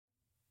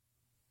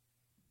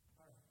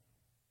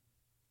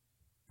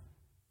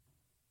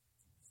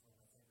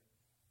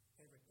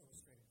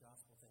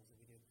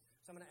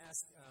So I'm going to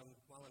ask,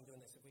 while I'm doing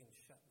this, if we can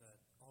shut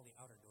all the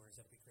outer doors,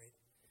 that'd be great.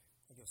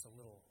 It'll give us a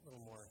little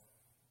more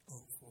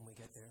oomph when we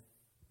get there.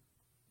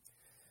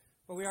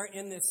 Well, we are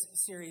in this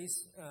series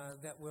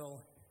that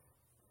will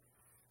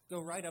go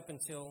right up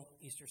until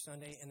Easter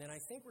Sunday, and then I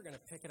think we're going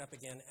to pick it up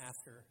again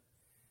after.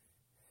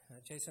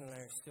 Jason and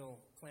I are still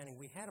planning.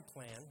 We had a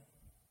plan,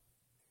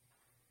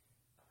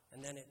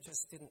 and then it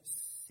just didn't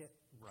sit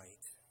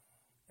right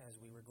as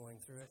we were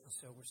going through it.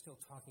 So we're still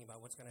talking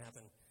about what's going to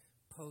happen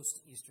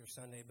post-Easter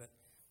Sunday, but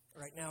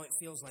right now it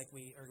feels like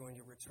we are going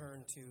to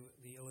return to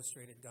the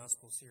Illustrated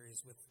Gospel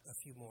series with a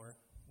few more,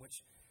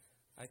 which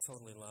I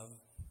totally love.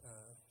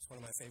 It's one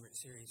of my favorite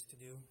series to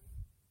do.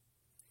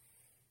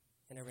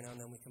 And every now and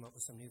then we come up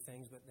with some new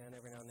things, but then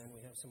every now and then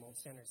we have some old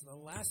standards. The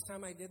last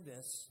time I did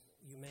this,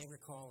 you may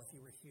recall if you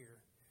were here,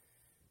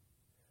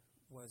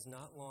 was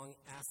not long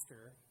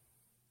after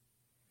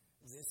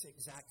this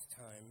exact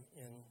time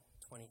in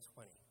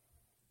 2020,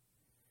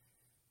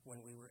 when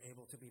we were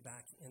able to be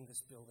back in this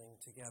building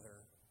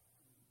together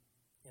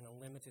in a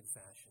limited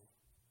fashion,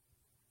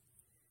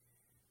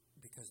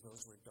 because those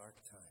were dark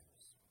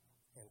times.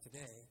 And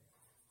today,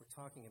 we're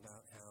talking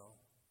about how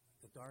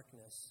the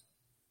darkness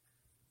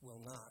will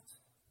not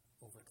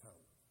overcome,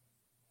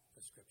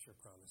 the Scripture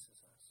promises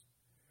us.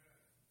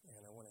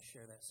 And I want to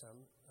share that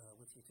some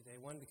with you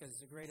today. One, because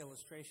it's a great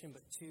illustration,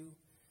 but two,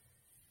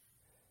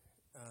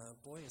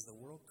 boy, is the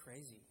world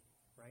crazy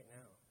right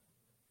now.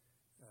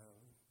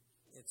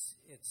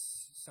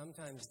 It's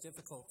sometimes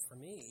difficult for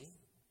me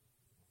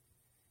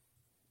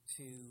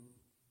to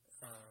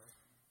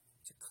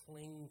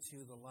cling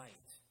to the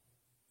light,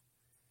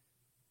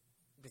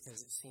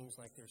 because it seems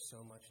like there's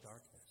so much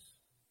darkness.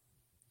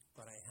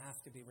 But I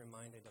have to be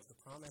reminded of the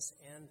promise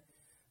and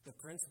the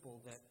principle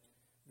that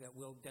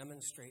we'll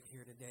demonstrate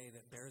here today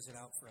that bears it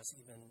out for us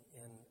even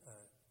in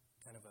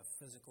kind of a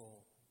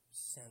physical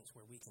sense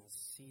where we can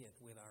see it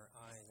with our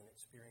eyes and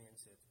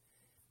experience it,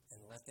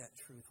 and let that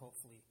truth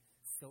hopefully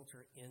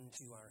filter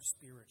into our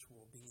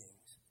spiritual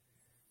beings.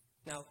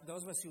 Now,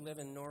 those of us who live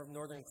in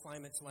northern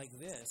climates like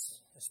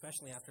this,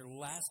 especially after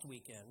last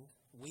weekend,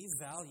 we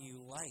value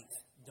light,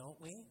 don't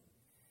we?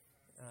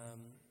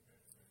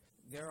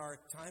 There are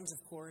times, of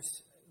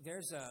course,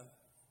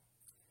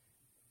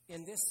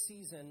 in this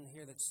season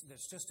here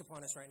that's just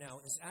upon us right now,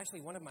 is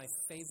actually one of my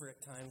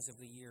favorite times of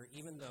the year,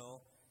 even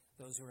though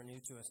those who are new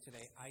to us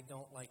today, I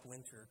don't like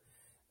winter.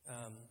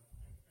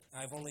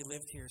 I've only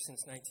lived here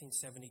since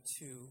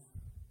 1972.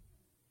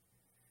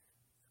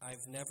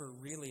 I've never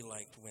really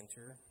liked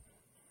winter.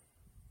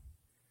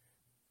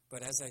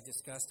 But as I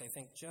discussed, I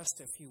think just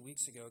a few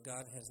weeks ago,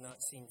 God has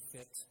not seen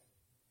fit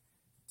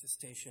to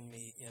station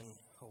me in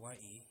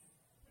Hawaii.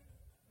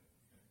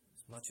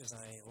 As much as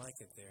I like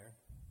it there,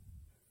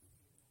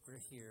 we're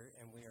here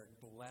and we are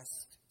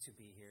blessed to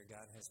be here.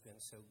 God has been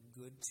so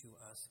good to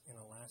us in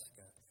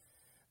Alaska.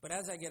 But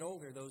as I get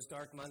older, those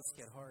dark months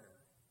get harder.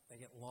 They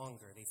get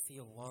longer. They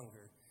feel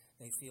longer.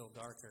 They feel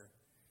darker.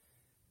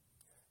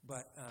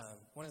 But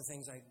one of the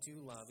things I do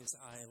love is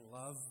I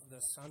love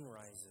the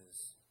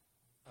sunrises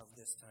of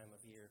this time of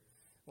year.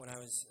 When I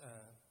was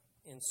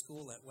in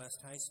school at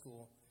West High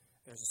School,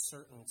 there's a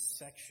certain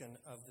section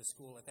of the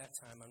school at that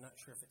time, I'm not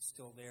sure if it's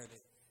still there,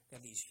 that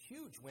had these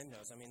huge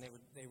windows. I mean,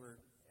 they were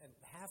at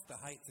half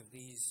the height of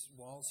these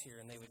walls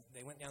here, and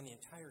they went down the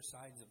entire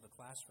sides of the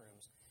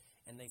classrooms,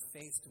 and they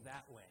faced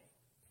that way.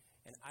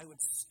 And I would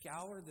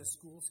scour the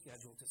school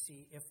schedule to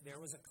see if there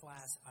was a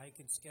class I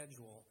could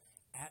schedule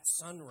at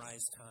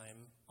sunrise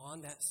time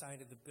on that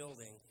side of the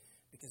building,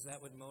 because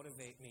that would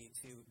motivate me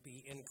to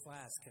be in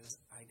class, because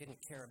I didn't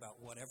care about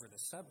whatever the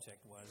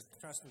subject was.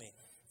 Trust me,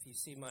 if you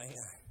see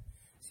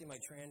my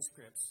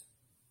transcripts,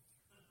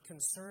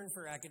 concern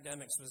for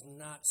academics was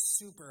not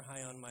super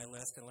high on my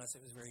list unless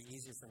it was very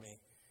easy for me.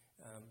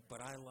 But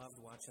I loved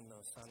watching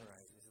those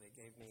sunrises. They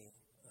gave me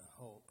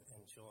hope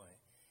and joy,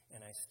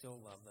 and I still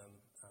love them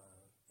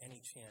any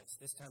chance.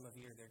 This time of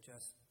year, they're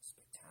just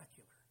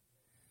spectacular.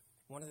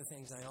 One of the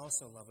things I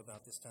also love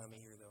about this time of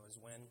year, though, is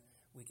when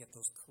we get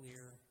those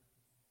clear,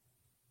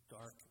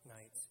 dark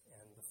nights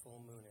and the full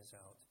moon is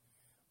out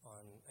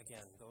on,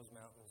 again, those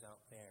mountains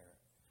out there.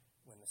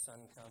 When the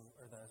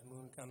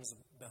moon comes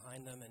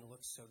behind them and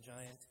looks so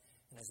giant,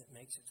 and as it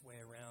makes its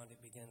way around,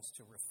 it begins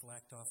to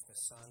reflect off the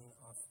sun,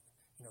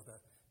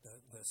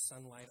 the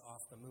sunlight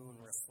off the moon,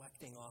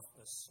 reflecting off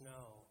the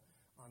snow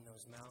on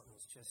those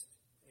mountains.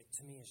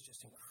 To me, is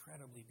just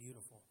incredibly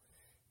beautiful.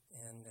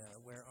 And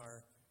the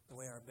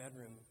way our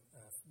bedroom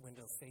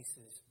window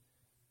faces,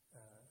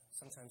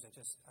 sometimes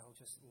I'll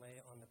just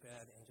lay on the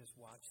bed and just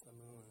watch the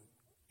moon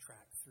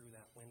track through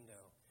that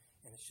window,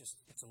 and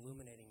it's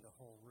illuminating the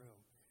whole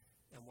room.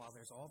 And while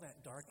there's all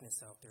that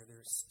darkness out there,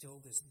 there's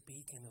still this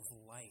beacon of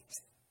light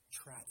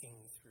tracking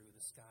through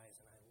the skies,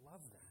 and I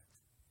love that.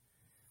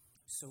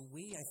 So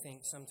we, I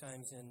think,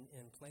 sometimes in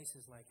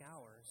places like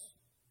ours,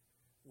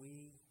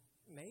 we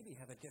maybe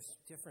have a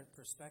different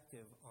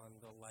perspective on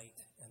the light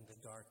and the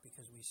dark,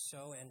 because we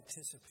so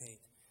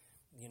anticipate,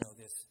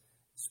 this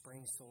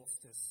spring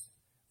solstice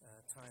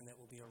time that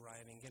will be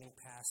arriving, getting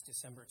past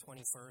December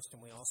 21st, and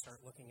we all start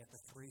looking at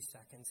the 3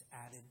 seconds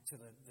added to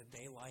the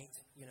daylight,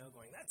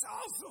 going, that's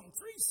awesome, 3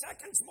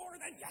 seconds more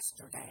than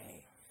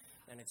yesterday.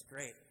 And it's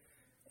great.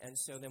 And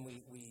so then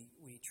we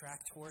track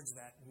towards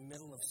that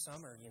middle of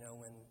summer,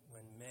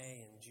 when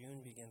May and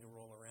June begin to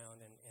roll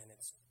around, and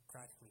it's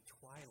practically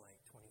twilight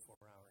 24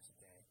 hours a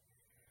day.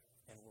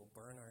 And we'll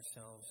burn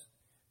ourselves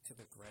to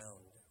the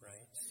ground,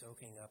 right,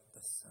 soaking up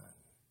the sun.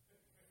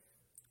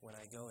 When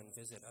I go and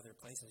visit other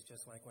places,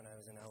 just like when I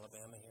was in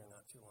Alabama here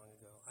not too long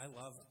ago, I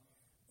loved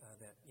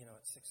that,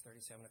 at 6:30,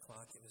 7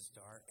 o'clock, it was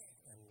dark,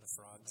 and the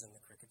frogs and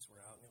the crickets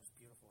were out, and it was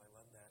beautiful. I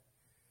loved that.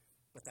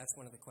 But that's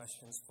one of the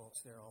questions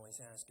folks there always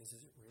ask is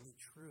it really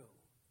true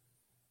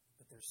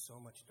that there's so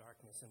much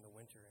darkness in the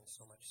winter and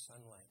so much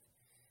sunlight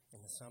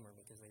in the summer?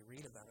 Because they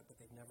read about it, but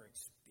they've never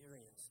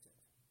experienced it.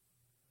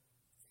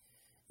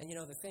 And,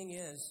 the thing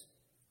is,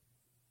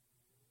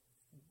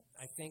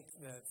 I think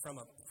that from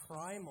a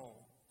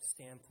primal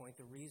standpoint,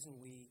 the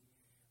reason we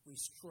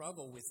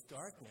struggle with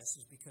darkness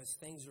is because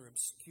things are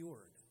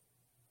obscured,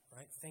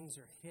 right? Things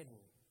are hidden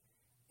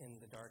in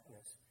the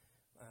darkness.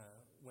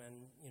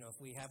 If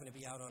we happen to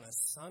be out on a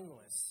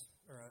sunless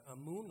or a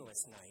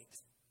moonless night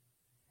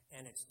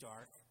and it's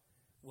dark,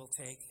 we'll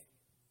take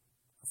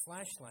a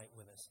flashlight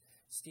with us.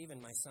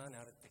 Stephen, my son,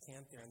 out at the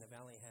camp there in the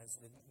valley, has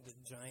the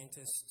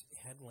giantest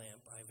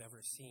headlamp I've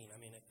ever seen. I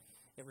mean,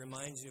 it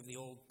reminds you of the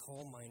old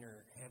coal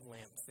miner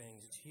headlamp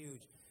things. It's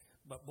huge.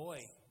 But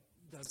boy,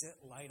 does it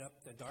light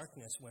up the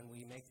darkness when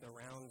we make the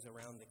rounds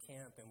around the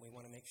camp and we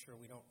want to make sure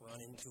we don't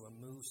run into a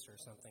moose or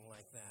something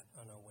like that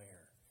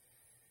unaware.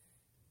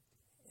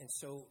 And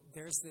so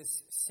there's this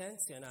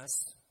sense in us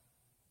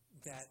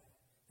that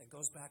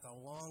goes back a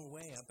long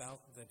way about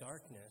the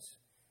darkness,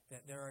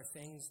 that there are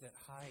things that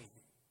hide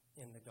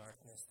in the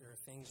darkness. There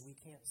are things we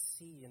can't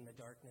see in the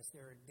darkness.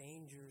 There are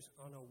dangers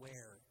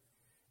unaware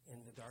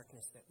in the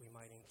darkness that we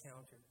might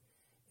encounter.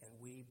 And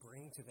we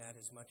bring to that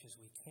as much as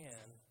we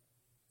can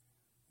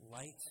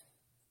light,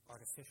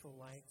 artificial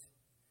light.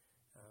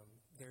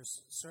 There's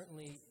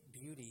certainly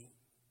beauty,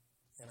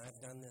 and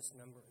I've done this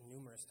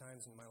numerous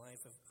times in my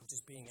life, of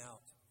just being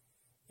out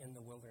in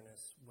the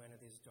wilderness when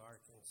it is dark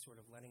and sort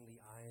of letting the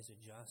eyes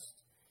adjust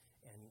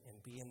and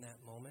be in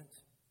that moment.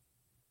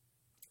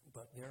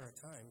 But there are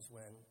times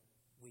when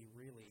we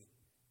really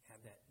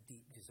have that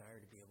deep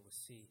desire to be able to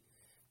see.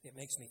 It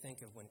makes me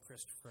think of when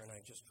Christopher and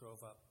I just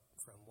drove up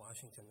from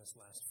Washington this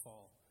last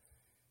fall.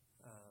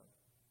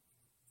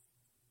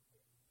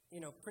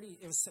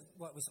 It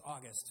was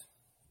August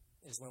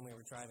is when we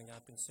were driving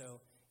up. And so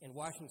in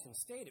Washington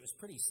State, it was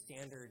pretty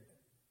standard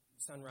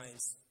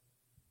sunrise,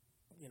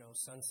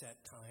 sunset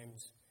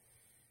times.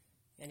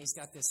 And he's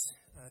got this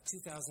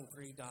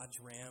 2003 Dodge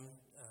Ram,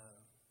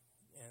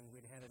 and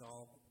we'd had it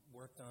all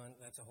worked on.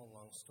 That's a whole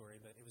long story,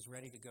 but it was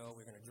ready to go.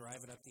 We were going to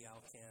drive it up the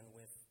Alcan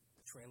with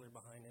a trailer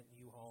behind it,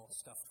 U-Haul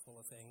stuffed full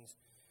of things.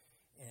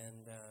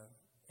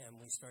 And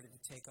we started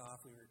to take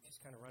off. We were just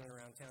kind of running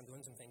around town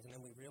doing some things, and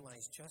then we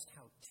realized just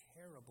how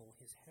terrible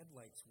his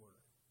headlights were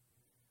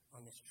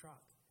on this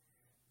truck.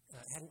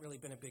 It hadn't really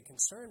been a big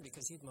concern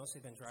because he'd mostly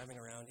been driving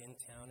around in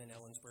town in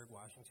Ellensburg,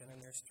 Washington, and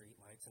there's street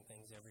lights and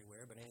things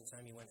everywhere. But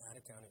anytime he went out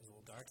of town, it was a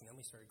little dark. And then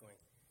we started going,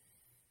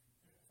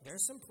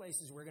 there's some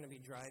places we're going to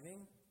be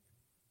driving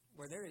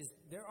where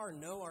there are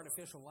no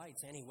artificial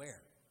lights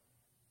anywhere.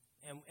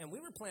 And we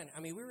were planning,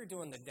 we were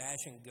doing the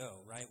dash and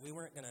go, right? We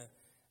weren't going to,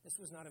 this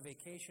was not a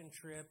vacation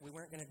trip. We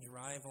weren't going to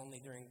drive only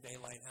during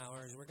daylight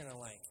hours. We're going to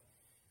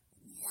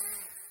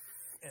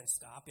and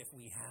stop if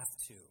we have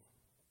to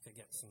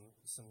get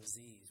some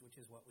Z's, which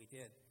is what we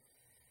did.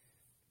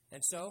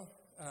 And so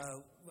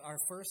our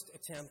first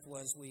attempt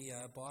was we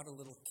bought a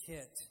little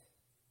kit,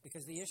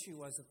 because the issue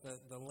was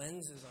that the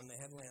lenses on the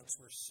headlamps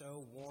were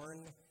so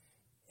worn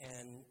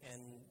and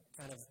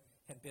kind of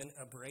had been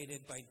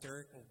abraded by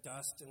dirt and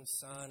dust and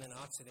sun and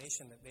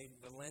oxidation that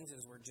the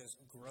lenses were just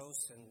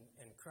gross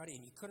and cruddy,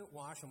 and you couldn't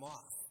wash them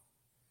off.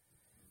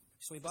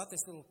 So we bought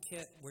this little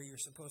kit where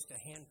you're supposed to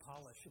hand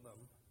polish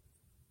them.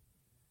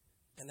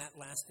 And that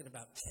lasted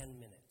about 10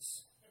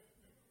 minutes,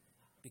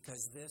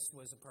 because this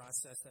was a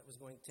process that was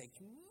going to take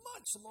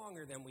much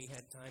longer than we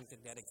had time to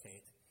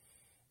dedicate.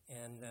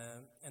 And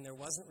there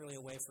wasn't really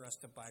a way for us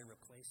to buy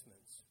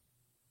replacements.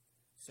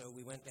 So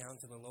we went down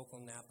to the local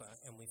Napa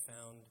and we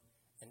found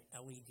an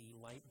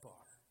LED light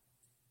bar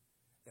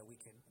that we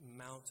could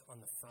mount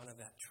on the front of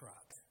that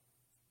truck.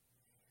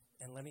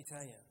 And let me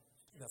tell you,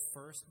 the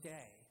first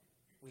day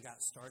we got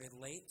started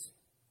late,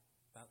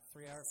 about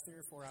 3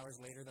 or 4 hours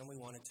later than we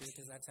wanted to,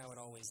 because that's how it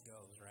always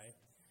goes, right?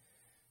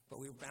 But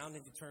we were bound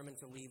and determined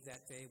to leave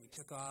that day. We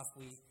took off.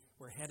 We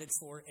were headed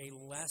for a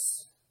less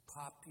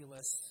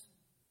populous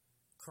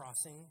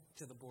crossing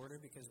to the border,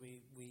 because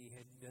we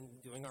had been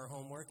doing our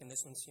homework, and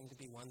this one seemed to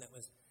be one that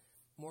was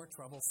more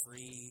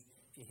trouble-free.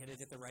 If you hit it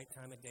at the right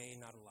time of day,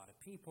 not a lot of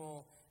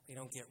people. They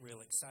don't get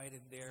real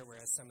excited there,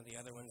 whereas some of the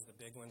other ones, the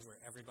big ones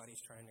where everybody's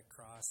trying to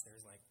cross,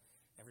 there's like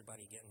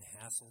everybody getting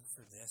hassled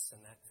for this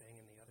and that thing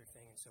and the other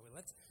thing. And so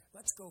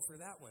let's go for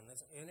that one.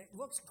 And it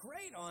looks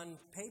great on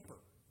paper.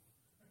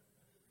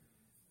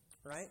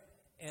 right?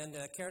 And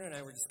Karen and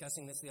I were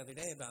discussing this the other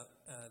day about,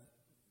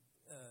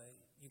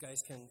 you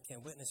guys can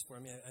witness for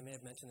me, I may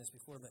have mentioned this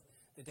before, but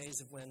the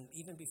days of when,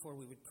 even before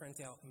we would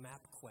print out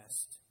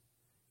MapQuest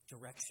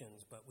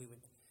directions, but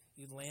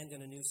you'd land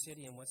in a new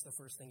city, and what's the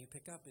first thing you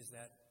pick up is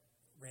that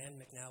Rand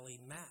McNally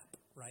map,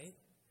 right?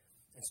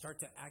 And start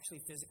to actually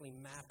physically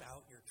map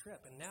out your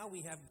trip. And now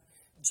we have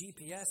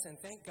GPS, and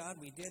thank God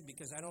we did,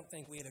 because I don't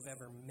think we'd have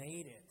ever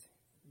made it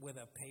with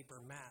a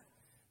paper map.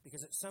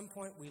 Because at some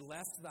point we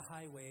left the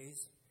highways,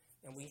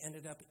 and we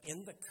ended up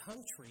in the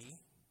country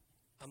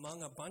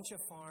among a bunch of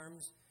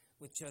farms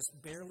with just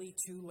barely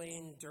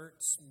 2-lane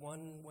dirts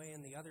one way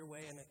and the other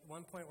way. And at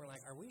one point we're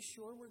like, are we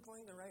sure we're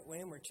going the right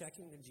way? And we're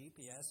checking the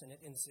GPS, and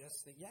it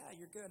insists that, yeah,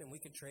 you're good. And we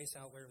could trace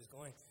out where it was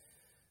going.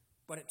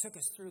 But it took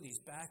us through these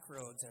back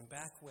roads and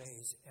back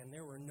ways, and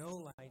there were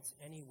no lights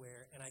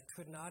anywhere. And I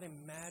could not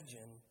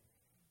imagine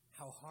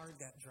how hard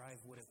that drive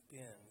would have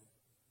been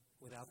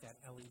without that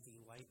LED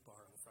light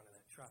bar in front of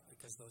that truck,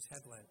 because the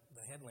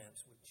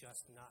headlamps would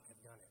just not have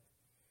done it.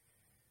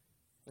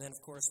 And then,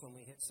 of course, when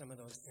we hit some of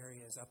those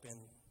areas up in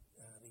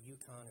the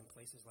Yukon and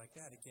places like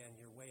that, again,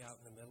 you're way out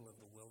in the middle of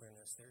the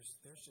wilderness.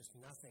 There's just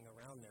nothing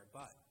around there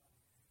but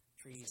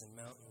trees and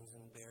mountains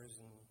and bears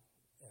and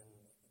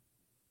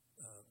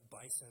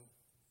bison,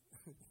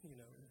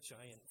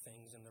 giant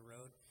things in the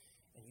road,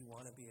 and you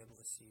want to be able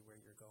to see where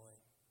you're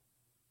going.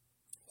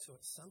 So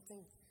it's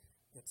something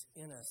that's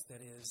in us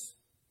that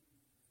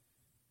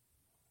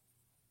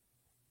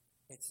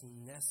it's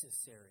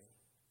necessary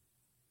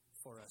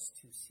for us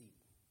to see.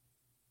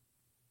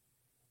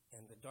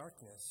 And the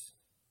darkness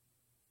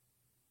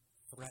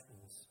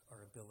threatens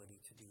our ability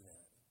to do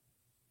that.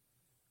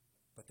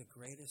 But the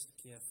greatest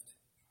gift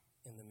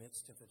in the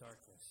midst of the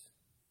darkness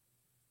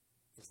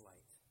is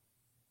light.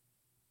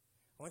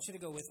 I want you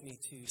to go with me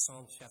to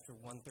Psalm chapter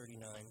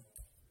 139.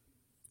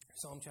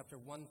 Psalm chapter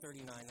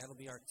 139, that'll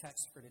be our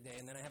text for today.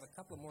 And then I have a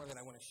couple more that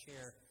I want to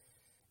share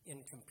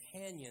in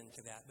companion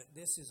to that. But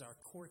this is our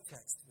core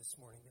text this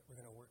morning that we're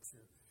going to work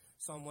through.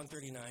 Psalm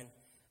 139.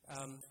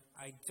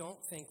 I don't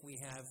think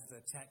we have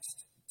the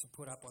text to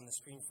put up on the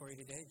screen for you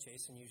today.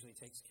 Jason usually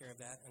takes care of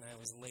that, and I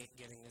was late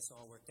getting this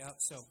all worked out.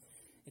 So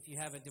if you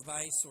have a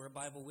device or a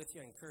Bible with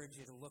you, I encourage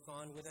you to look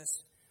on with us.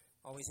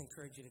 Always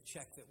encourage you to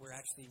check that we're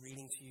actually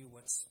reading to you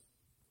what's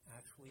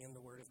actually in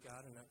the Word of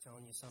God and not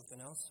telling you something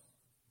else.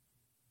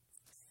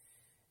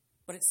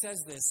 But it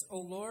says this, O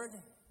Lord,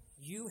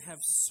 you have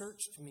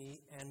searched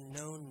me and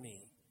known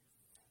me.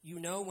 You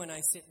know when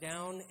I sit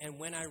down and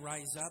when I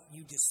rise up.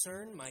 You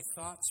discern my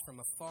thoughts from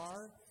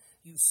afar.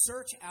 You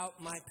search out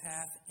my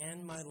path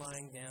and my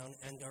lying down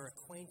and are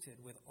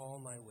acquainted with all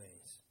my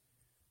ways.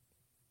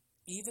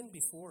 Even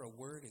before a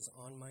word is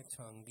on my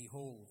tongue,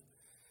 behold,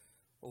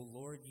 O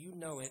Lord, you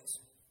know it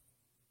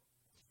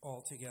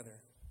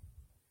altogether.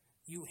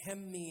 You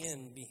hem me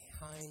in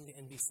behind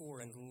and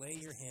before and lay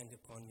your hand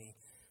upon me.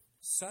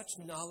 Such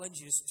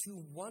knowledge is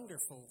too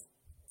wonderful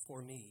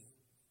for me.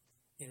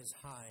 It is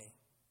high.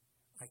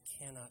 I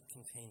cannot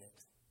contain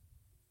it.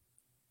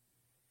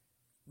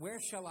 Where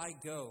shall I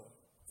go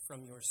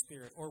from your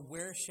spirit? Or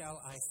where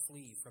shall I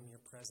flee from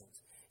your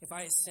presence? If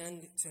I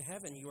ascend to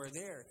heaven, you are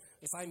there.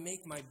 If I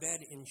make my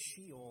bed in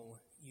Sheol,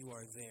 you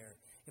are there.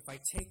 If I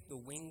take the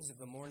wings of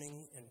the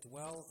morning and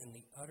dwell in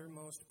the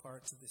uttermost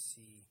parts of the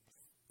sea,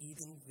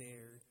 even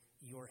there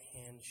your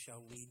hand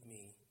shall lead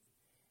me,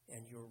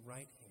 and your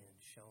right hand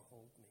shall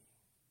hold me.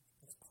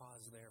 Let's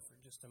pause there for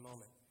just a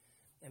moment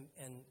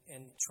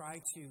and try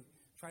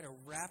to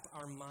wrap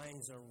our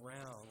minds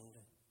around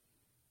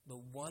the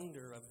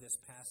wonder of this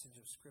passage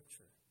of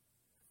Scripture.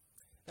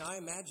 Now, I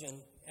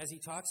imagine as he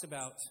talks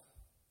about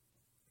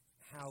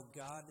how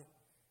God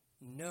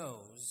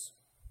knows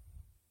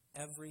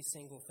every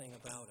single thing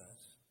about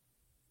us,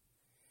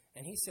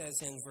 and he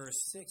says in verse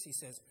 6, he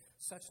says,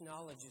 such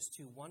knowledge is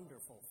too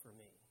wonderful for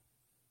me.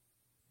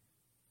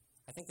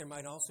 I think there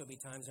might also be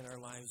times in our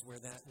lives where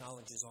that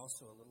knowledge is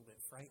also a little bit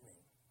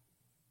frightening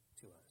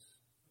to us,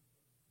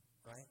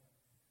 right?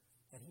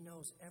 That he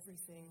knows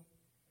everything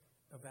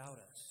about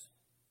us.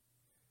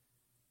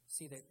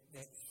 See,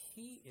 that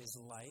he is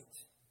light,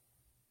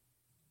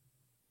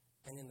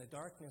 and in the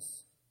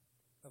darkness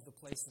of the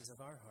places of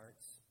our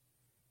hearts,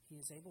 he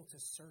is able to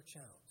search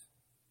out.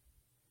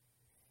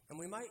 And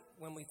we might,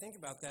 when we think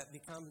about that,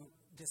 become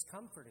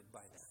discomforted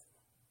by that.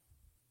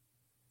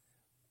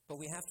 But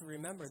we have to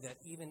remember that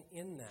even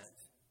in that,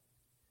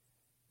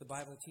 the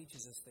Bible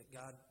teaches us that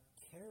God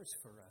cares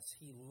for us.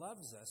 He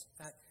loves us.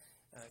 In fact,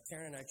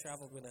 Karen and I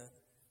traveled with a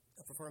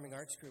performing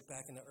arts group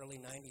back in the early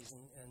 90s,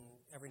 and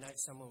every night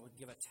someone would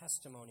give a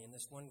testimony, and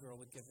this one girl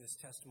would give this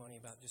testimony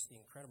about just the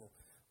incredible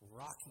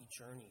rocky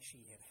journey she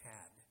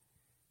had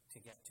to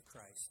get to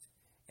Christ.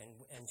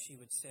 And she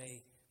would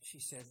say, she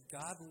said,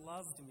 God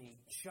loved me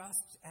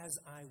just as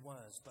I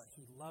was, but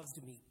he loved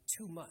me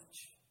too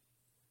much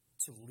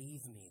to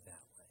leave me that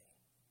way.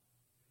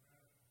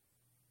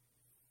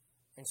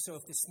 And so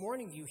if this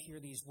morning you hear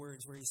these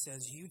words where he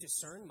says, you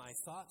discern my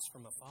thoughts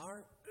from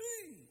afar,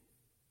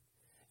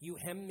 you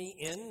hem me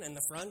in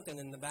the front and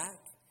in the back,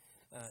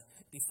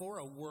 Before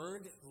a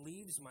word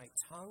leaves my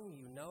tongue,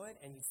 you know it,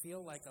 and you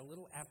feel like a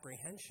little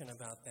apprehension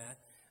about that,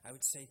 I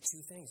would say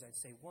two things. I'd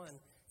say, one,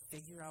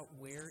 figure out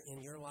where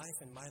in your life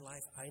and my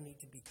life I need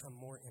to become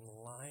more in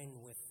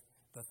line with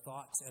the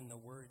thoughts and the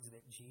words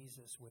that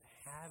Jesus would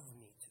have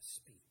me to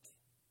speak.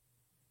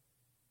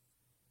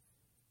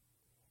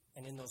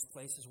 And in those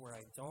places where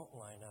I don't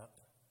line up,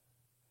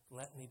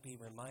 let me be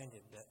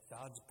reminded that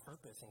God's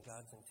purpose and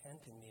God's intent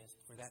in me is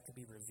for that to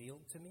be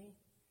revealed to me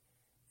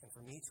and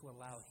for me to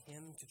allow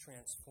Him to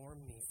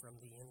transform me from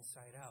the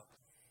inside out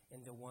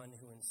into one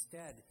who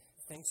instead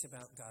thinks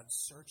about God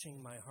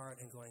searching my heart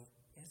and going,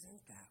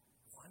 isn't that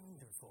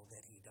wonderful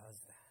that He does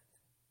that?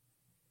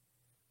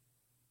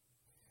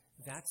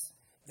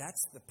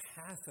 That's the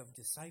path of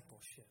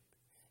discipleship,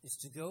 is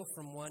to go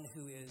from one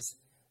who is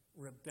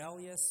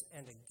rebellious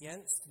and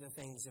against the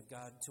things of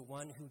God to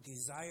one who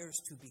desires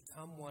to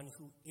become one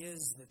who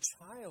is the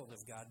child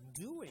of God,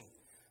 doing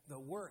the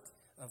work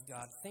of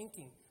God,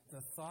 thinking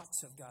the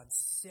thoughts of God,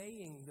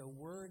 saying the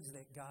words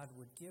that God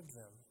would give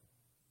them.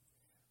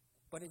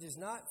 But it is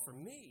not for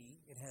me,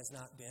 it has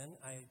not been,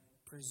 I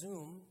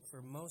presume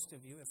for most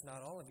of you, if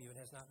not all of you, it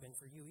has not been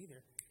for you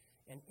either,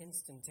 an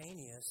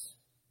instantaneous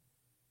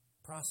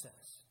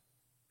process.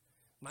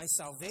 My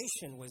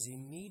salvation was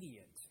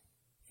immediate.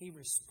 He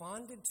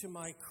responded to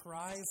my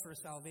cry for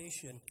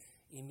salvation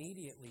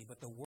immediately. But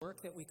the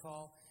work that we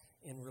call,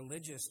 in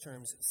religious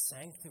terms,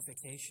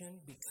 sanctification,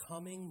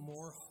 becoming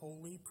more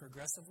holy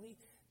progressively,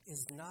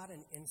 is not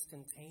an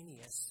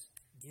instantaneous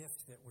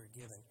gift that we're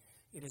given.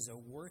 It is a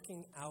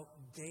working out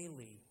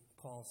daily,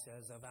 Paul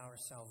says, of our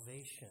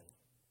salvation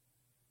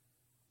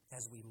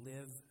as we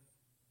live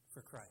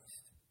for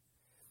Christ.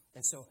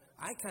 And so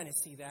I kind of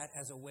see that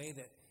as a way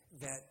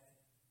that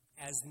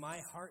as my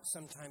heart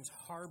sometimes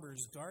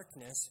harbors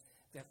darkness,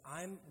 that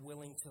I'm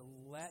willing to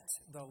let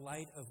the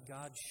light of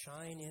God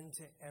shine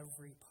into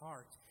every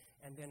part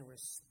and then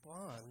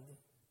respond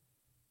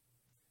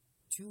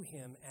to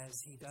Him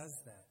as He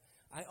does that.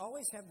 I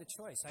always have the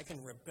choice. I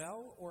can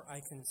rebel or I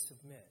can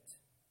submit.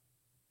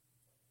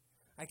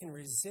 I can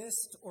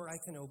resist or I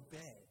can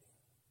obey.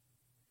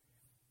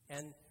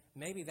 And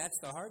maybe that's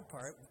the hard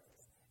part.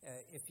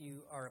 If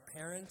you are a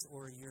parent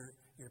or you're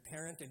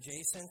parent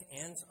adjacent,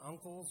 aunts,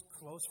 uncles,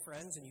 close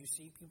friends, and you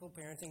see people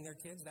parenting their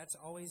kids, that's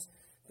always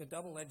the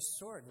double-edged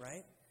sword,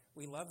 right?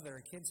 We love that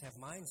our kids have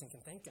minds and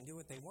can think and do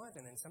what they want,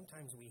 and then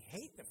sometimes we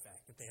hate the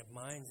fact that they have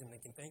minds and they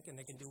can think and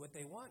they can do what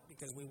they want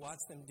because we watch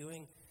them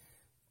doing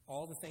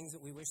all the things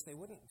that we wish they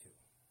wouldn't do.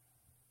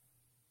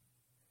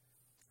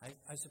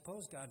 I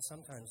suppose God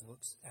sometimes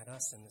looks at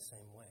us in the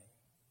same way.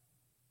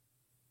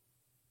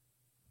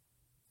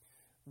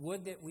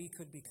 Would that we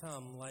could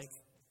become like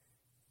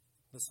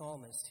the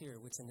psalmist here,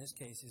 which in this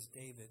case is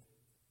David,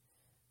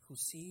 who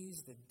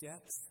sees the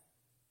depth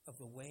of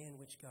the way in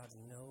which God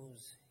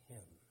knows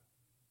him.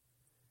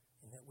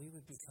 And that we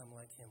would become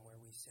like him where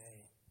we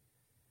say,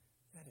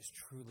 that is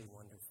truly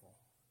wonderful,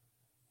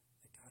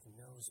 that God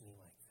knows me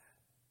like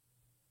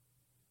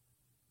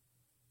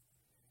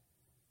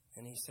that.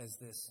 And he says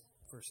this,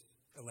 verse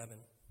 11,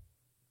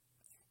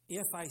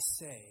 if I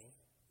say,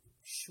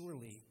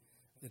 surely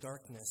the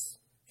darkness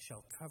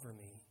shall cover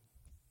me,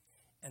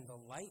 and the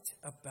light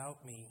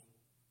about me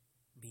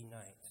be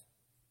night.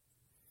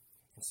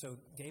 And so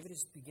David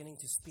is beginning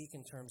to speak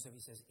in terms of, he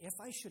says, if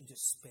I should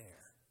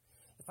despair,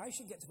 if I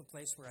should get to the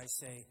place where I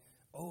say,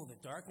 oh, the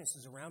darkness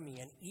is around me,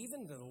 and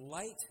even the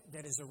light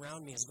that is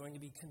around me is going to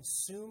be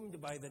consumed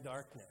by the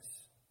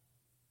darkness.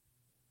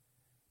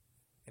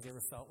 Have you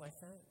ever felt like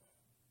that?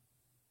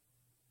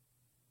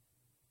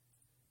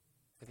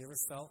 Have you ever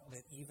felt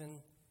that even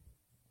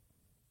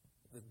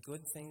the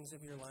good things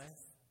of your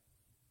life,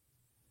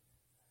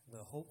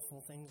 the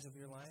hopeful things of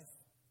your life,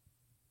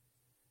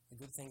 the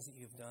good things that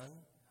you've done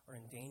are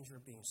in danger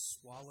of being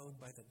swallowed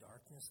by the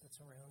darkness that's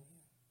around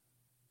you?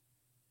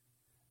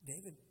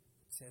 David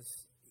says,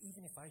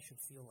 even if I should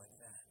feel like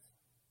that,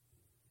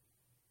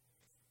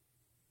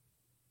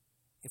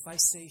 if I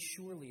say,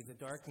 surely the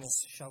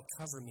darkness shall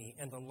cover me,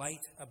 and the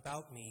light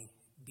about me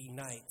be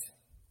night,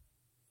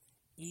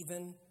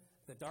 even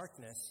the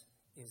darkness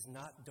is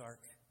not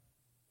dark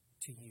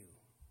to you.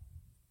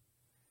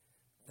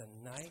 The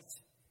night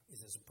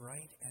is as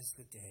bright as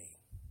the day,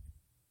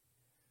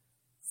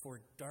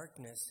 for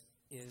darkness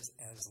is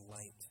as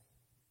light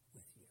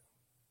with you.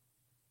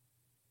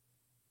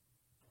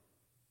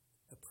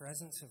 The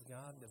presence of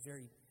God, the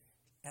very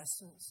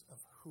essence of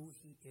who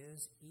He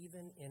is,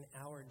 even in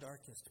our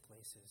darkest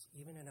places,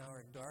 even in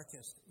our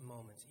darkest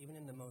moments, even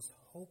in the most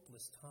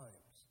hopeless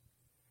times,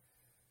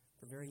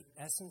 the very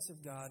essence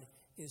of God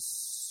is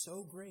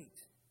so great.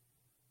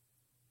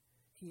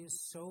 He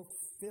is so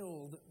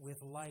filled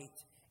with light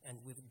and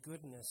with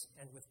goodness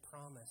and with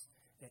promise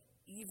that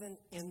even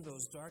in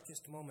those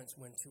darkest moments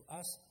when to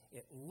us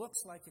it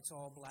looks like it's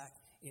all black,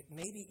 it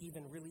maybe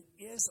even really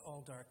is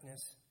all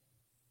darkness,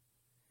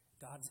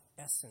 God's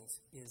essence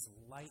is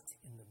light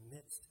in the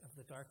midst of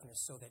the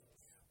darkness, so that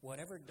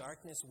whatever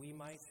darkness we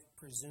might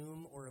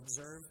presume or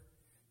observe,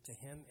 to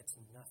Him it's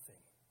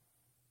nothing.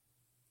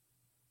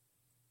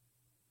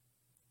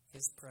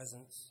 His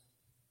presence,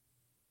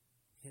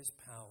 His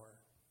power,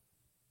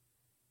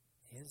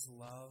 His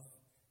love,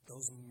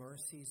 those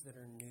mercies that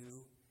are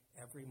new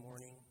every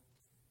morning,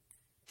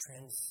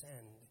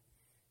 transcend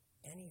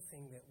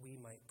anything that we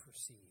might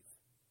perceive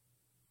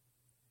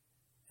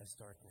as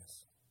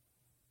darkness.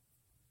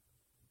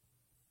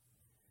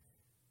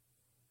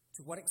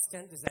 To what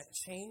extent does that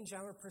change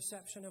our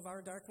perception of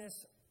our darkness?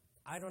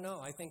 I don't know.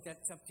 I think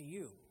that's up to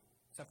you.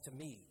 It's up to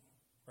me,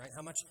 right?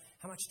 How much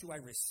do I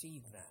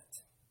receive that?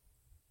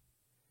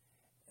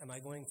 Am I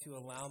going to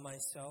allow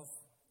myself,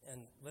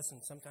 and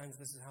listen, sometimes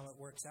this is how it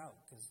works out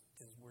because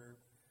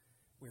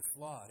we're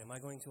flawed. Am I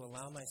going to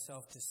allow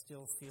myself to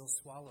still feel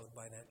swallowed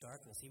by that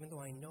darkness? Even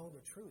though I know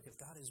the truth, if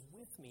God is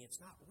with me, it's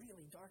not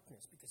really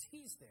darkness because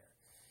He's there.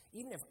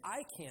 Even if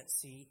I can't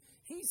see,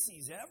 He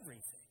sees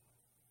everything.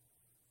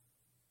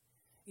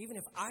 Even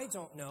if I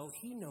don't know,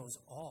 He knows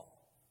all.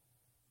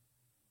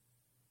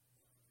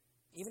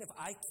 Even if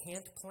I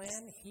can't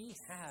plan, He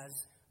has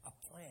a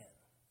plan.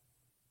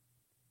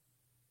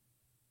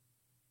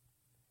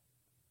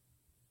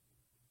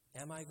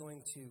 Am I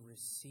going to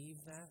receive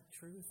that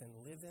truth and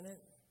live in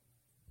it?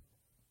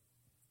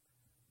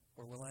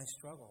 Or will I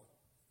struggle?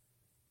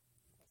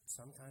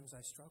 Sometimes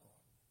I struggle.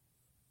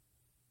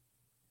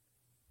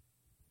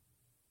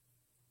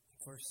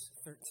 Verse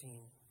 13.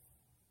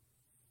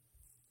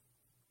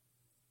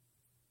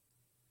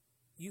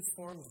 You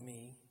formed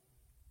me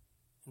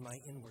in my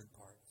inward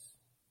parts.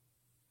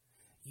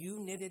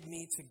 You knitted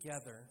me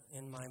together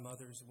in my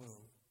mother's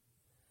womb.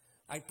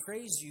 I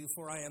praise you,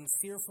 for I am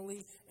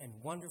fearfully and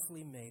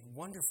wonderfully made.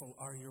 Wonderful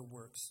are your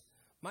works.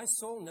 My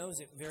soul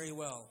knows it very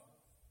well.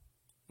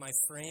 My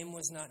frame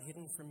was not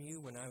hidden from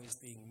you when I was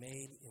being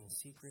made in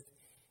secret,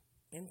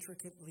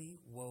 intricately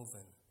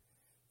woven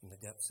in the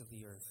depths of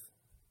the earth.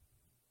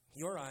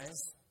 Your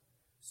eyes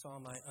saw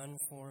my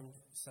unformed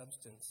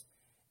substance.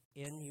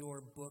 In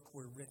your book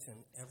were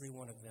written, every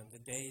one of them,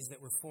 the days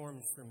that were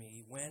formed for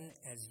me, when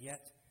as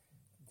yet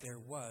there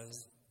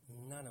was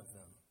none of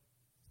them.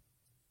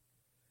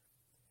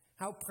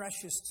 How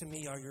precious to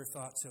me are your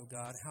thoughts, O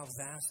God. How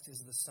vast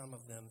is the sum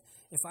of them.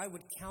 If I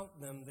would count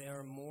them, they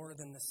are more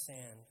than the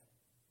sand.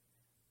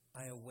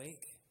 I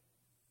awake,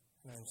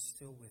 and I am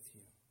still with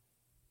you.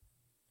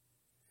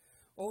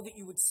 Oh, that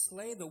you would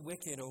slay the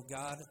wicked, O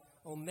God.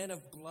 O men of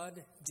blood,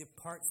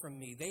 depart from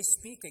me. They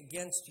speak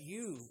against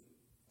you,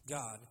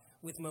 God,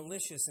 with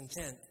malicious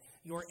intent.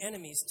 Your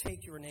enemies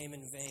take your name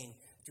in vain.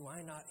 Do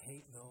I not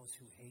hate those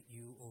who hate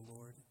you, O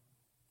Lord?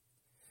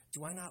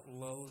 Do I not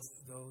loathe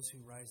those who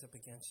rise up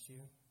against you?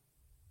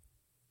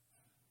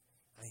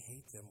 I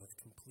hate them with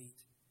complete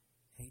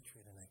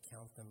hatred, and I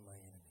count them my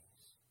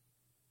enemies.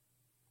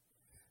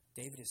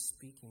 David is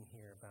speaking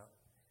here about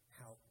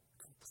how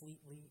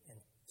completely and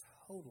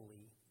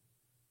totally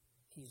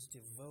he's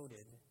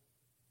devoted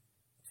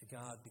to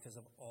God because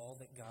of all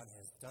that God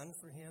has done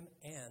for him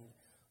and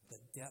the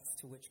depth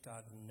to which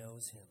God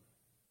knows him.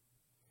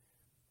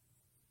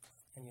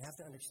 And you have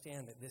to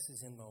understand that this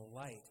is in the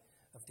light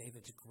of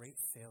David's great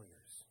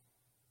failures.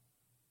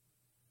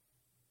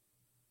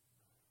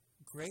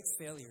 Great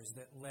failures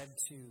that led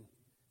to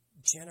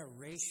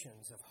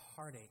generations of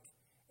heartache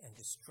and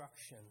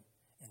destruction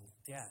and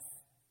death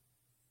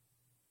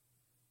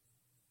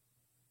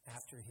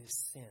after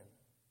his sin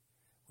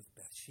with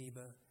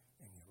Bathsheba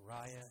and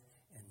Uriah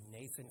and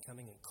Nathan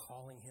coming and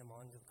calling him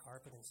onto the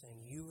carpet and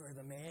saying, you are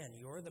the man,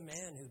 you're the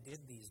man who did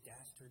these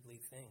dastardly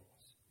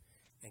things.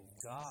 And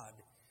God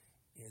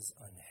is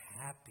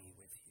unhappy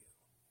with you.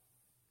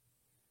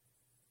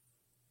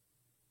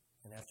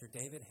 And after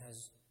David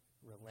has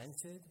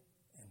relented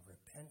and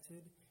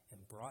repented and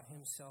brought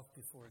himself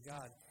before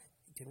God,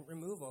 he didn't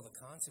remove all the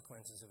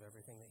consequences of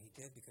everything that he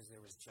did because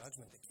there was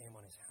judgment that came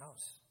on his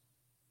house.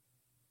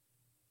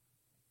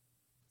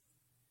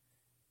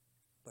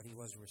 But he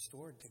was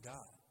restored to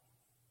God.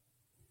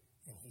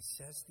 And he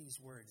says these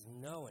words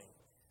knowing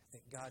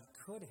that God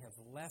could have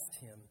left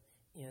him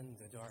in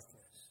the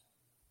darkness.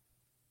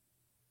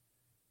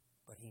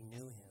 But he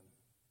knew him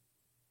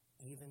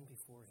even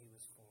before he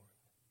was formed.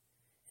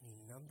 And he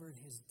numbered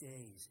his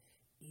days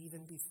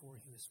even before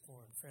he was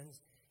formed. Friends,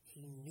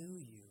 he knew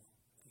you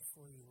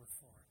before you were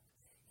formed.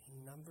 He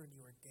numbered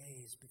your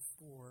days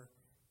before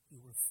you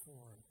were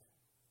formed.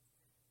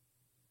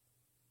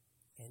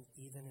 And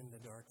even in the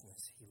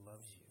darkness, he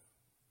loves you.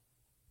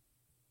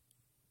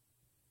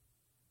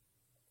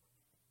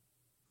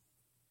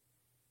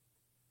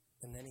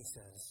 And then he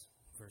says,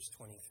 verse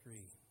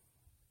 23,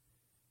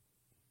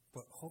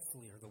 what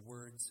hopefully are the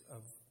words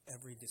of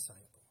every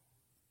disciple.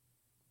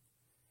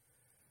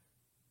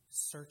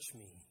 Search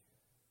me,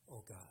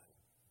 O God,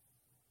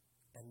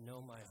 and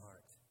know my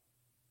heart.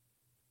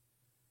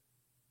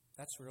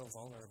 That's real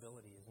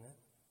vulnerability, isn't it?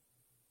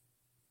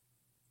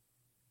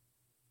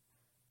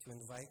 To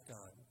invite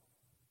God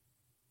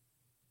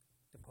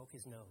to poke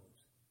his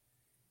nose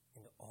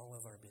into all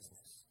of our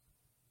business.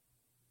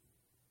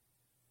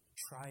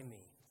 Try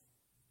me.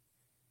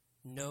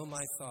 Know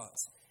my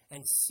thoughts.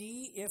 And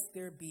see if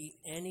there be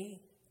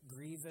any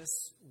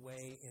grievous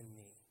way in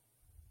me.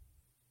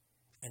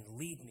 and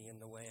lead me in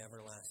the way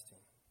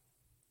everlasting.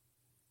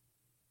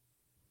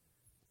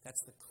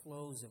 That's the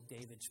close of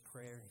David's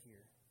prayer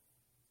here.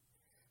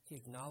 He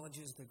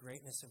acknowledges the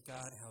greatness of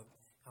God,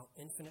 how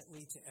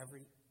infinitely to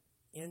every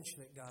inch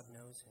that God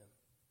knows him.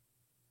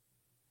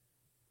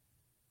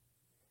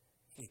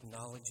 He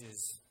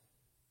acknowledges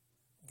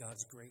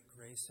God's great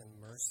grace and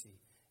mercy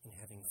in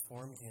having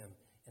formed him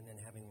and then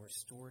having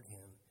restored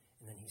him.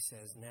 And then he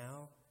says,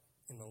 now,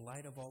 in the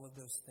light of all of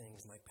those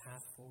things, my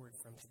path forward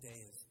from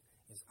today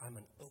is I'm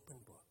an open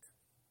book.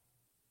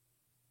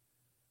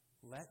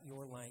 Let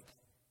your light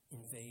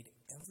invade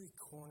every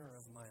corner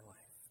of my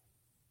life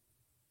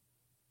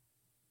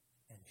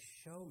and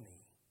show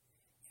me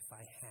if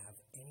I have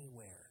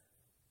anywhere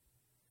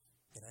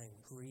that I am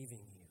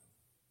grieving you.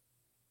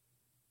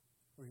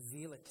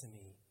 Reveal it to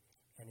me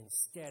and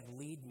instead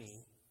lead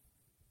me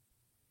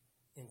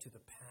into the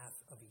path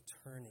of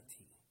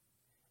eternity,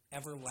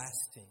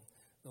 everlasting,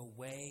 the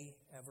way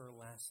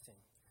everlasting.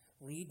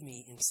 Lead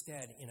me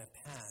instead in a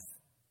path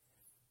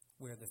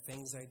where the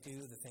things I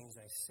do, the things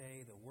I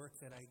say, the work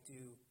that I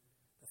do,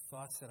 the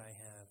thoughts that I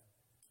have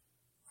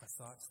are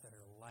thoughts that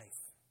are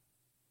life,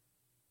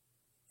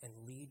 and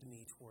lead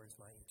me towards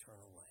my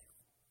eternal life.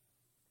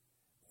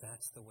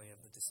 That's the way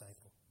of the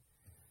disciple.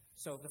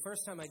 So the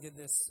first time I did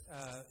this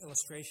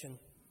illustration,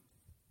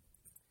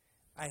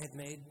 I had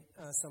made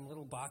some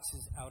little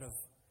boxes out of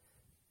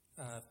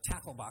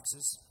tackle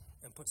boxes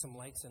and put some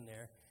lights in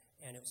there,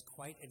 and it was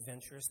quite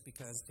adventurous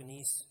because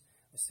Denise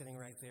was sitting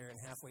right there, and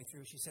halfway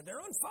through she said,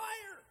 "They're on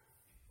fire!"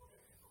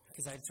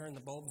 Because I had turned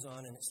the bulbs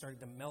on, and it started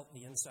to melt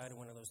the inside of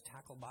one of those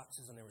tackle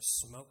boxes, and there was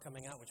smoke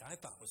coming out, which I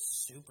thought was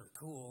super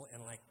cool,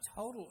 and like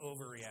total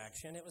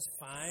overreaction. It was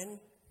fine.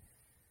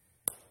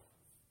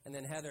 And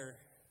then Heather,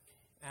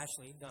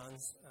 Ashley,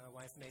 Don's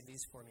wife, made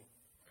these for me.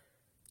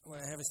 What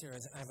I have is here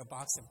is I have a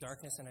box of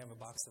darkness and I have a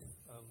box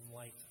of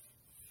light.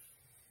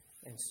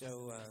 And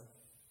so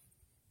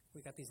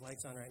we got these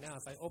lights on right now.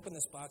 If I open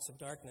this box of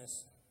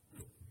darkness,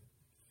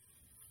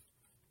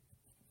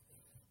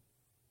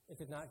 it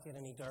could not get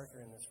any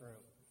darker in this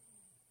room.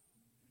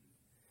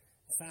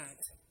 In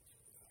fact,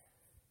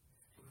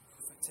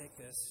 if I take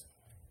this,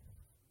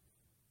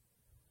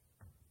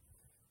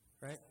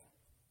 right?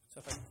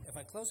 So if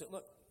I close it,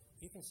 look,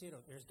 you can see it.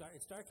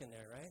 It's dark in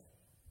there, right?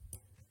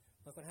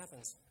 Look what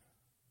happens.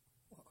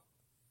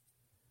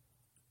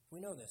 We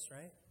know this,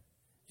 right?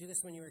 Do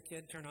this when you were a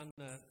kid. Turn on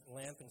the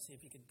lamp and see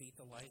if you could beat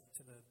the light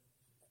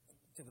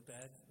to the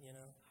bed. You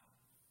know.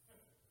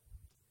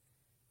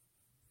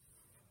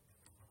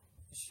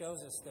 It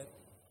shows us that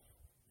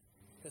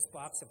this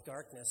box of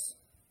darkness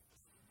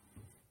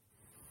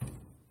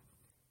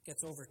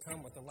gets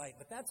overcome with the light,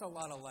 but that's a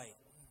lot of light.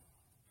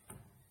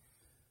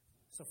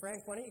 So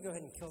Frank, why don't you go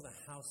ahead and kill the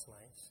house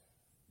lights?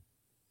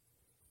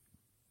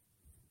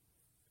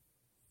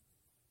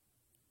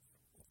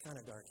 Kind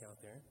of dark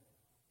out there.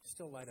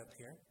 Still light up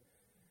here.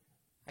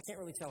 I can't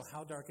really tell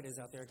how dark it is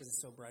out there because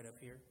it's so bright up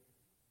here.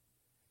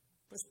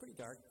 But it's pretty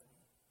dark.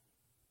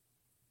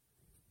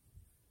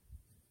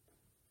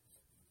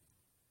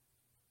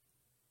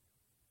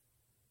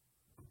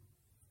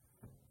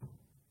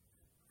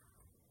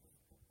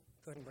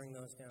 Go ahead and bring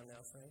those down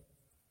now, Frank.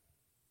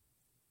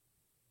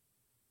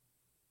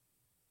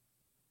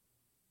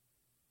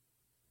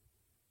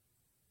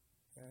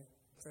 Okay,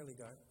 fairly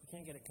dark. We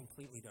can't get it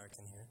completely dark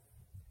in here.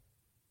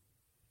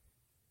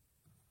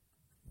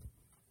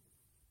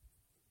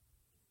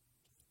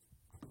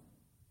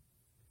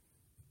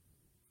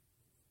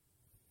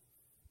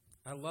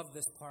 I love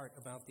this part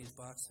about these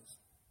boxes.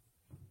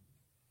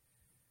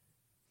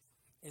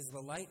 Is the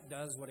light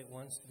does what it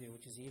wants to do,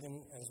 which is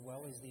even as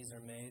well as these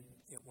are made,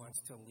 it wants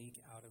to leak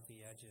out of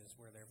the edges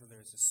wherever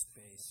there's a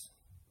space.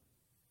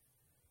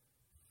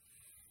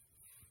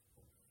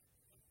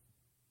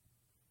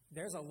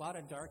 There's a lot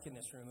of dark in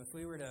this room. If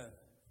we were to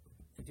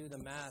do the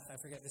math, I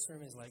forget, this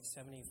room is like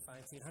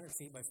 75 feet, 100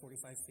 feet by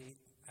 45 feet.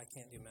 I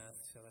can't do math,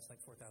 so that's like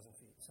 4,000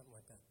 feet, something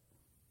like that.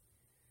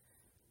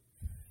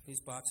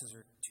 These boxes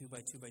are 2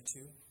 by 2 by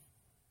 2.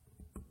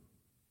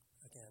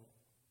 Again,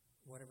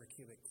 whatever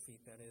cubic feet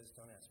that is,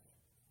 don't ask me.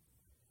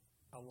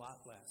 A lot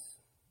less.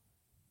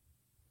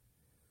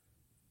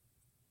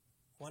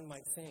 One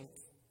might think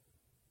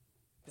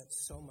that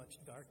so much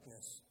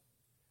darkness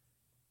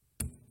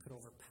could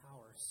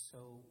overpower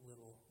so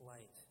little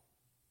light.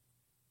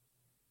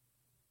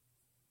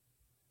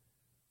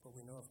 But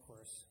we know, of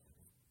course,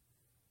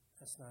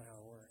 that's not how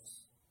it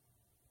works.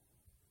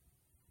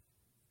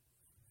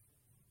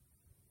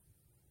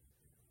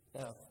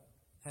 Now,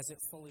 has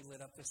it fully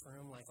lit up this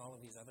room like all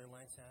of these other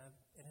lights have?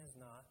 It has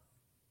not.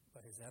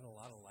 But has that a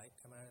lot of light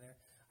come out of there?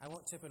 I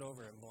won't tip it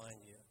over and blind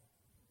you.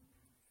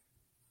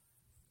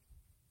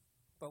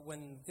 But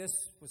when this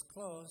was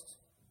closed,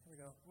 here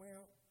we go.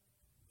 Well,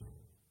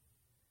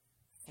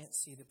 can't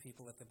see the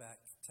people at the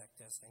back tech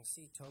testing.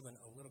 See Tobin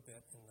a little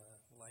bit in the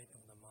light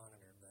of the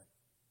monitor, but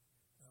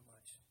not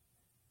much.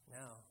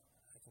 Now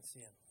I can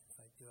see him.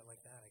 If I do it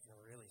like that, I can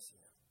really see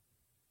him.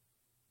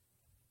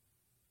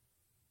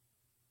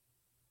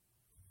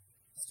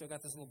 Still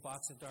got this little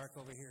box of dark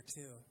over here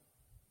too.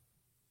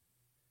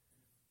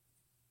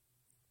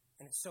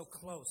 And it's so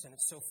close and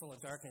it's so full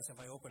of darkness.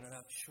 If I open it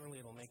up, surely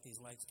it'll make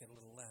these lights get a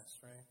little less,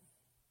 right?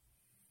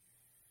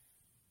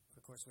 But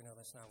of course, we know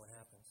that's not what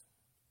happens.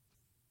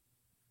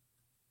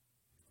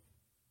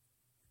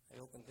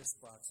 I open this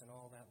box and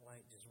all that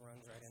light just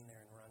runs right in there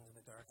and runs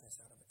the darkness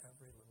out of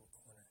every little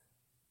corner.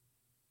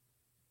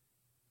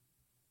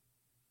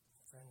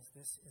 Friends,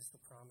 this is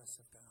the promise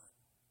of God.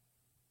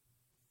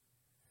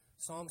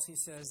 Psalms, he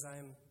says, I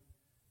am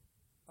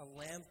a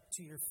lamp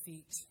to your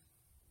feet,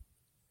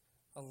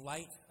 a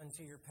light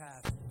unto your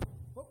path.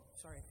 Oh,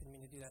 sorry, I didn't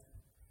mean to do that.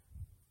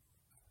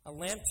 A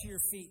lamp to your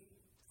feet,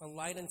 a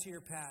light unto your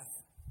path.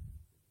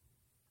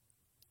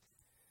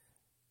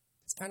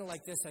 It's kind of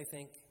like this, I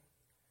think.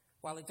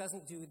 While it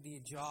doesn't do the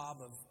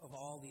job of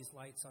all these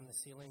lights on the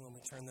ceiling when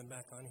we turn them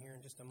back on here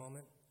in just a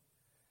moment,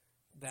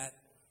 that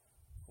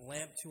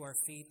lamp to our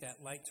feet,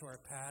 that light to our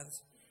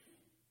paths,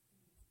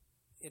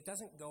 it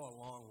doesn't go a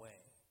long way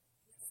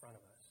in front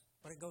of us,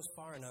 but it goes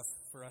far enough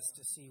for us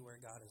to see where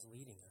God is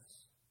leading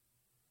us.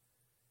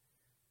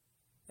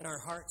 And our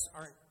hearts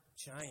aren't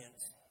giant.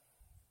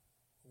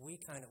 We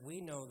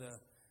know the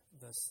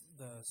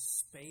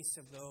space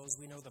of those.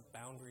 We know the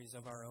boundaries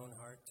of our own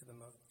heart to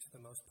the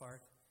most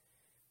part.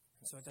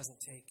 And so it doesn't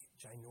take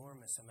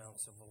ginormous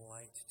amounts of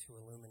light to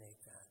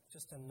illuminate that.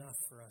 Just enough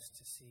for us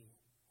to see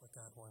what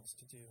God wants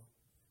to do.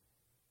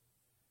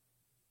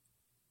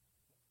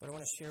 But I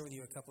want to share with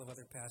you a couple of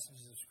other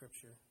passages of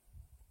Scripture.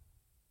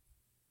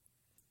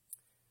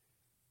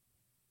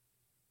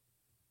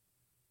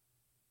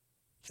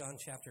 John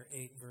chapter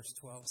 8, verse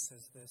 12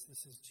 says this.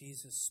 This is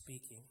Jesus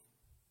speaking.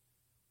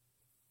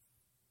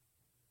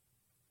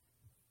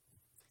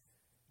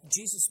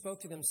 Jesus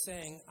spoke to them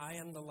saying, I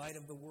am the light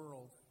of the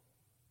world.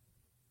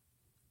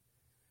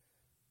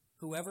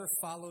 Whoever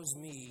follows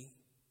me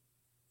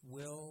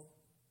will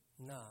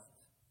not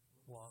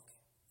walk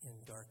in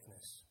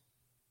darkness,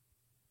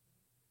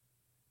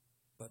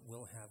 but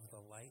will have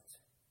the light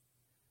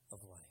of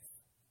life.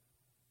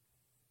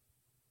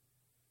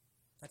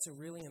 That's a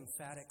really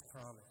emphatic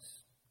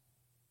promise.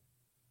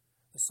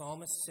 The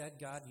psalmist said,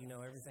 God, you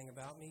know everything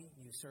about me.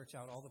 You search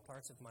out all the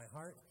parts of my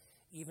heart.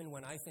 Even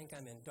when I think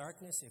I'm in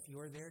darkness, if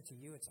you're there, to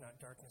you it's not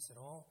darkness at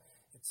all.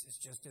 It's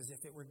just as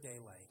if it were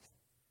daylight.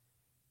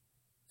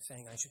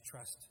 Saying I should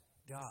trust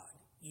God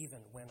even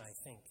when I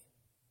think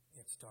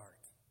it's dark.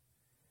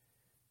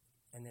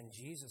 And then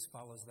Jesus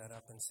follows that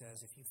up and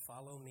says, if you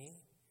follow me,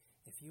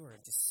 if you are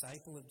a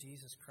disciple of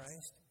Jesus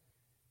Christ,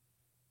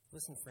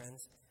 listen,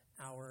 friends,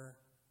 our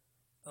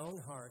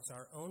own hearts,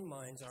 our own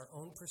minds, our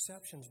own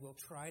perceptions will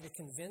try to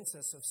convince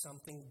us of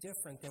something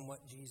different than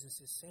what Jesus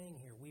is saying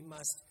here. We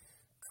must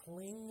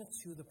cling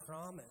to the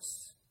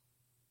promise.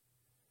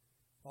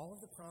 All of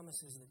the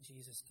promises that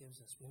Jesus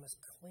gives us, we must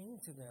cling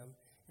to them,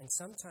 and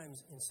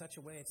sometimes in such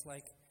a way it's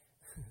like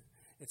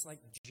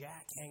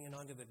Jack hanging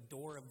onto the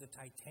door of the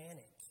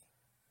Titanic.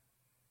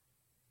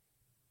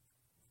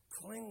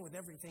 Cling with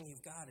everything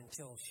you've got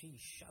until she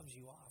shoves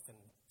you off and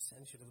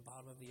sends you to the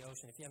bottom of the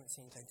ocean. If you haven't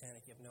seen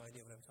Titanic, you have no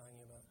idea what I'm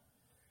talking about.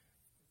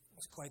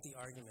 It's quite the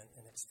argument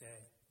in its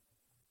day.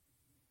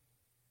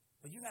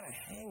 But you've got to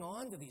hang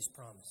on to these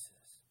promises.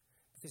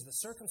 Because the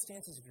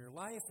circumstances of your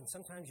life, and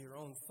sometimes your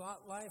own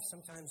thought life,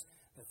 sometimes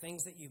the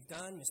things that you've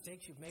done,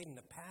 mistakes you've made in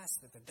the past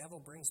that the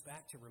devil brings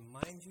back to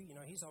remind you. You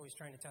know, he's always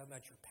trying to tell you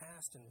about your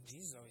past, and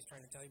Jesus is always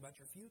trying to tell you about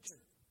your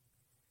future.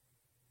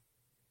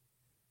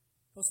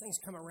 Those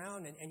things come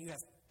around, and you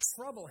have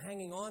trouble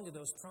hanging on to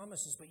those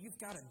promises, but you've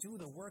got to do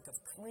the work of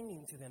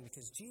clinging to them,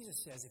 because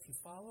Jesus says, if you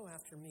follow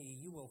after me,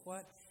 you will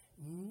what?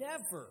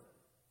 Never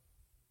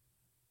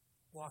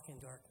walk in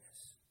darkness.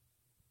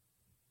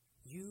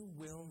 You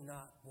will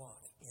not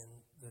walk in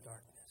the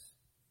darkness,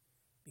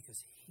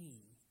 because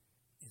he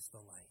is the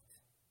light.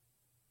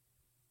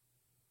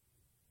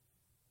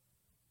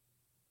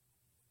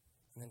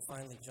 And then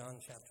finally, John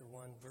chapter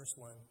 1, verse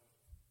 1.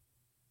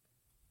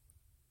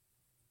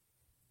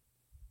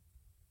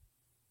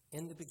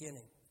 In the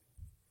beginning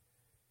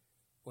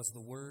was the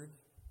Word,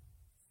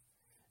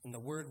 and the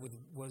Word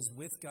was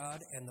with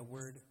God, and the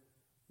Word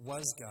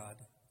was God.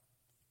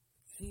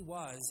 He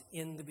was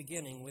in the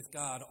beginning with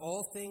God.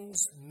 All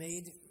things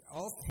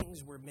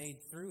were made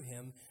through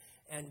him,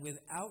 and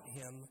without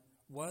him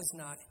was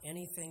not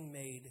anything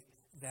made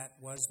that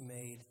was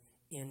made.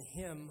 In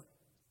him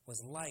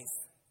was life,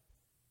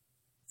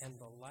 and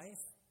the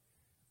life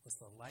was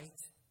the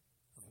light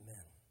of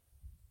men.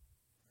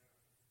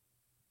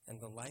 And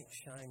the light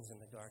shines in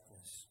the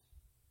darkness,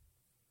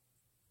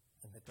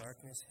 and the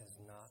darkness has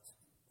not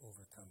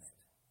overcome it.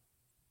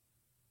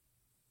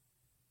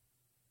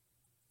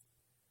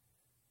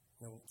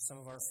 Now, some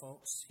of our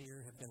folks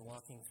here have been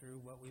walking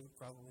through what we would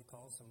probably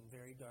call some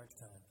very dark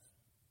times.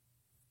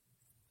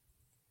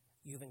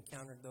 You've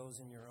encountered those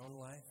in your own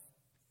life.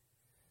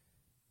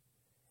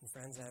 And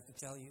friends, I have to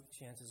tell you,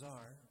 chances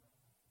are,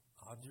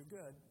 odds are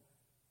good.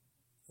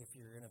 If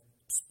you're in a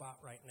spot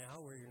right now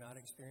where you're not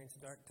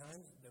experiencing dark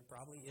times, there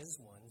probably is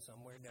one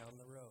somewhere down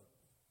the road.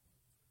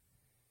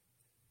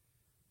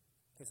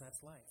 Because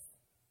that's life.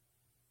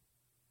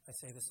 I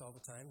say this all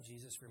the time.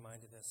 Jesus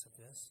reminded us of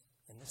this.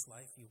 In this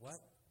life, you what?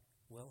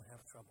 Will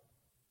have trouble.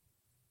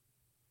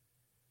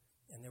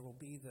 And there will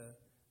be the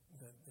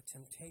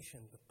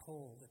temptation, the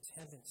pull, the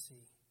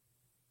tendency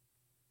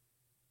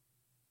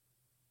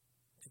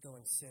to go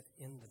and sit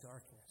in the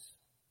darkness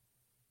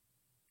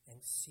and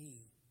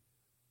see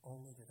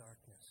only the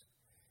darkness.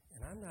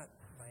 And I'm not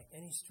by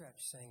any stretch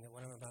saying that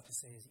what I'm about to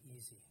say is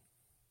easy.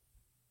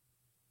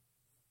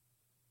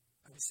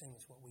 I'm just saying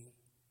it's what we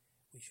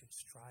should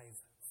strive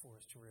for,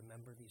 is to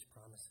remember these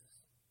promises.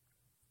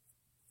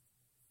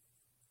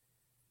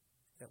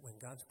 That when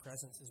God's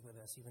presence is with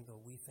us, even though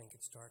we think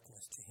it's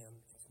darkness, to Him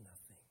it's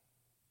nothing.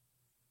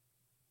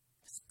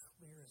 It's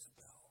clear as a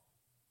bell.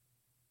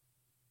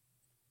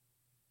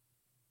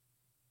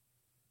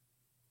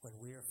 When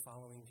we are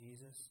following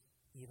Jesus,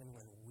 even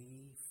when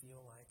we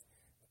feel like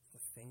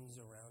the things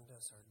around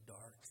us are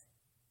dark,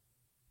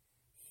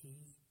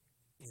 He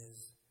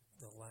is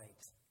the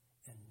light,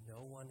 and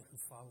no one who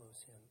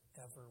follows Him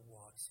ever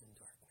walks in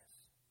darkness.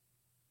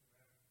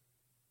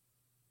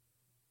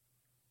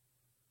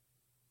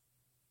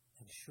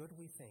 And should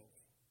we think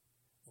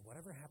that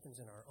whatever happens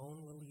in our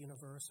own little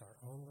universe, our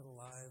own little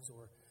lives,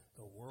 or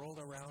the world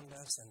around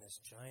us and this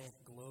giant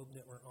globe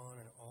that we're on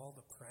and all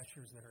the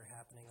pressures that are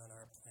happening on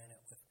our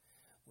planet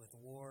with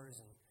wars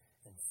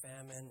and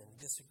famine and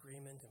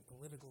disagreement and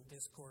political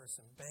discourse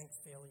and bank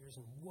failures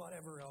and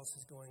whatever else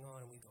is going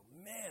on, and we go,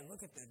 man,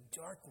 look at the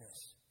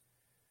darkness.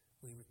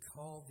 We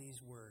recall these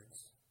words.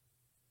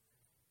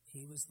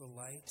 He was the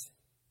light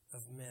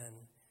of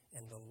men,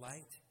 and the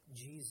light,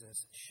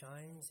 Jesus,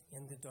 shines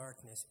in the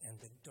darkness, and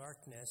the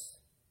darkness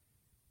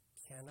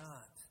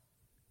cannot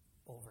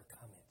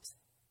overcome it.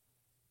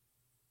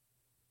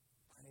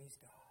 Praise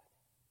God.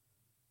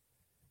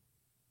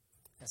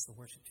 Ask the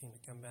worship team to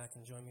come back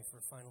and join me for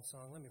a final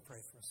song. Let me pray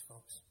for us,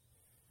 folks.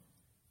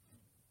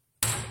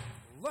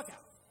 Look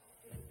out!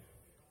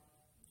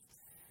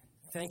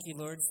 Thank you,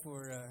 Lord,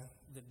 for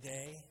the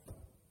day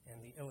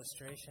and the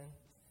illustration.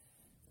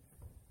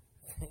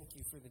 Thank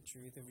you for the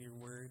truth of your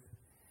word.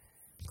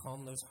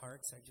 Calm those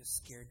hearts I just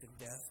scared to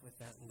death with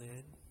that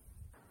lid.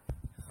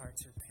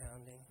 Hearts are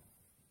pounding.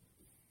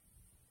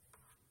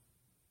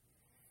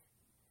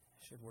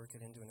 Should work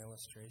it into an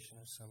illustration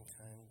of some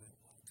kind, but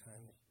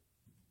time.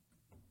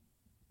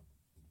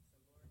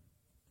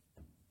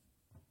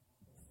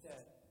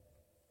 Instead,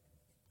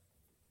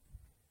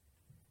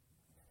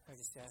 I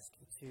just ask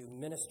you to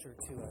minister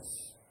to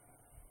us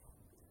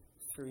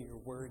through your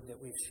word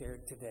that we've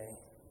shared today.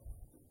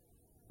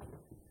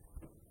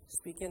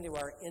 Speak into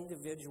our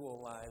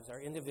individual lives, our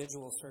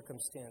individual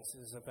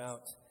circumstances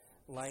about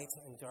light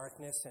and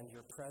darkness and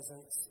your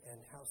presence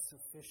and how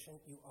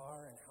sufficient you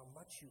are and how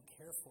much you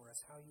care for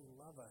us, how you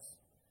love us,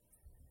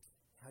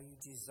 how you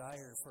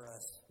desire for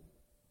us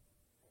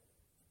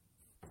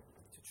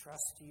to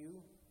trust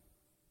you,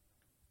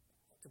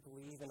 to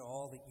believe in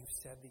all that you've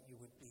said that you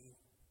would be.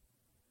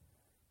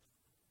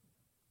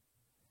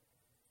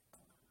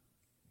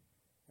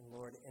 And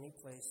Lord, any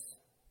place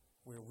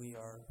where we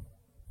are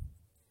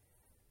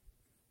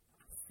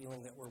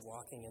feeling that we're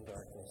walking in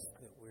darkness,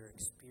 that we're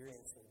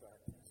experiencing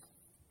darkness,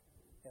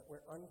 that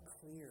we're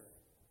unclear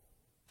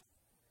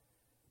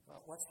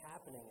about what's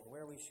happening and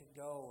where we should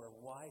go or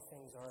why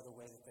things are the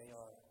way that they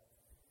are.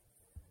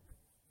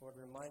 Lord,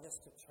 remind us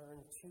to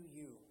turn to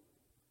you,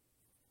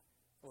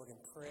 Lord, in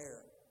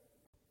prayer,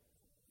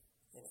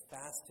 in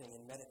fasting,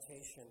 in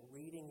meditation,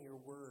 reading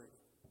your word,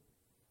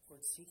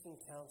 Lord,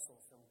 seeking counsel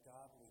from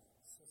godly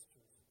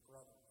sisters,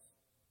 brothers.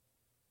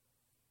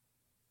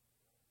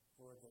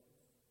 Lord, that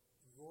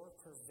your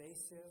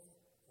pervasive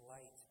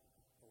light,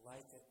 the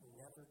light that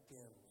never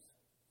dims,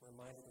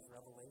 reminded of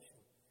Revelation,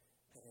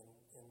 that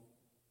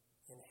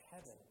in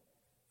heaven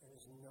there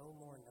is no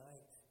more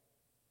night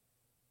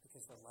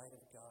because the light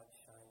of God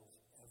shines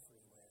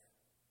everywhere.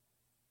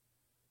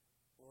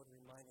 Lord,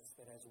 remind us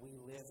that as we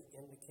live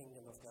in the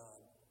kingdom of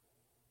God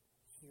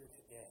here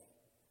today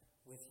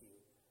with you,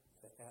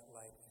 that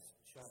light is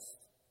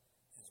just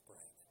as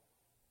bright.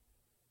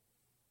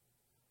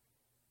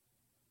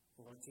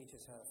 Lord, teach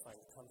us how to find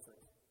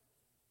comfort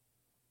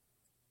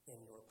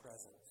in your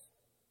presence,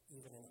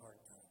 even in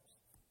hard times.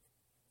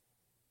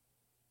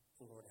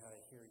 And Lord, how to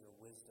hear your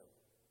wisdom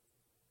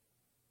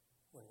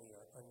when we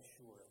are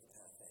unsure of the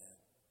path ahead.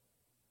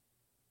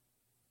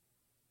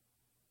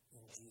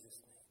 In Jesus'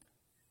 name.